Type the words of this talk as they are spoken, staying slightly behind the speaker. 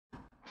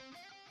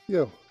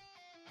Yo,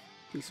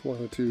 just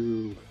wanted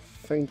to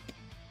thank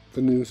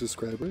the new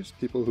subscribers,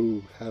 people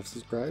who have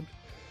subscribed.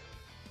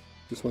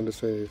 Just wanted to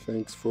say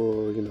thanks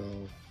for,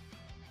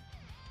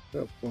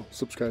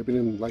 subscribing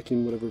and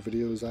liking whatever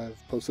videos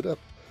I've posted up.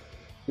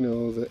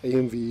 The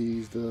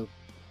AMVs, the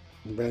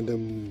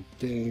random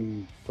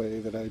game play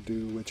that I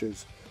do, which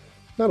is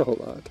not a whole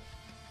lot.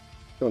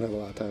 Don't have a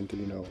lot of time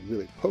to,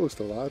 really post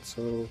a lot,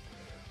 so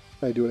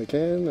I do what I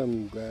can.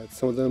 I'm glad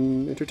some of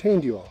them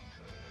entertained you all.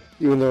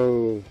 Even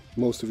though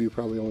most of you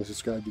probably only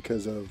subscribe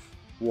because of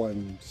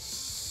one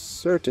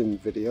certain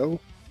video.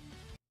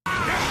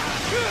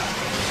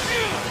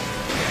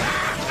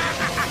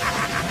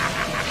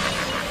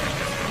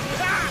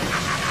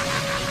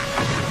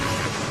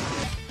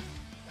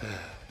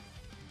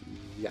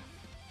 Yeah,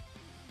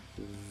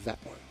 that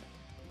one.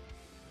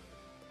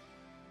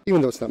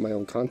 Even though it's not my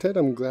own content,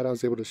 I'm glad I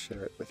was able to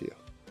share it with you.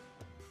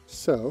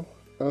 So,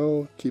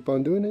 I'll keep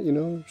on doing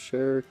it,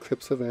 share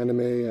clips of anime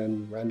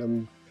and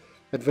random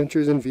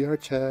adventures in VR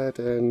chat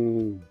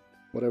and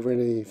whatever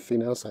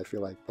anything else I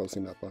feel like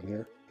posting up on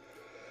here.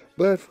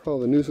 But for all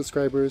the new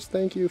subscribers,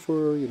 thank you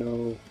for,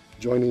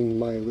 joining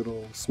my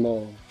little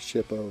small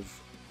ship of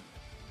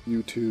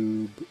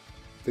YouTube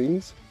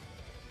things.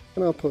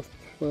 And I'll post,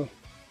 well,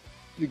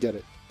 you get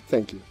it.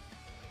 Thank you.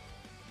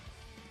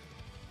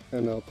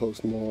 And I'll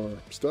post more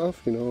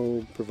stuff,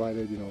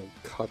 provided,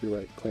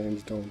 copyright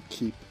claims don't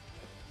keep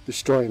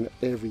destroying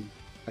every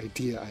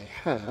idea I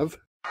have.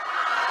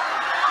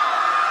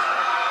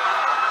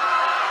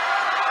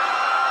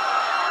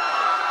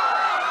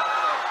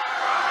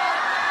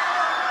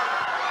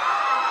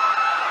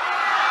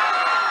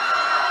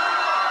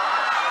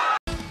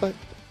 But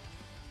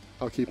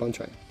I'll keep on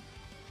trying.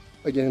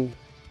 Again,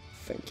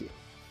 thank you.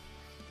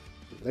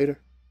 Later.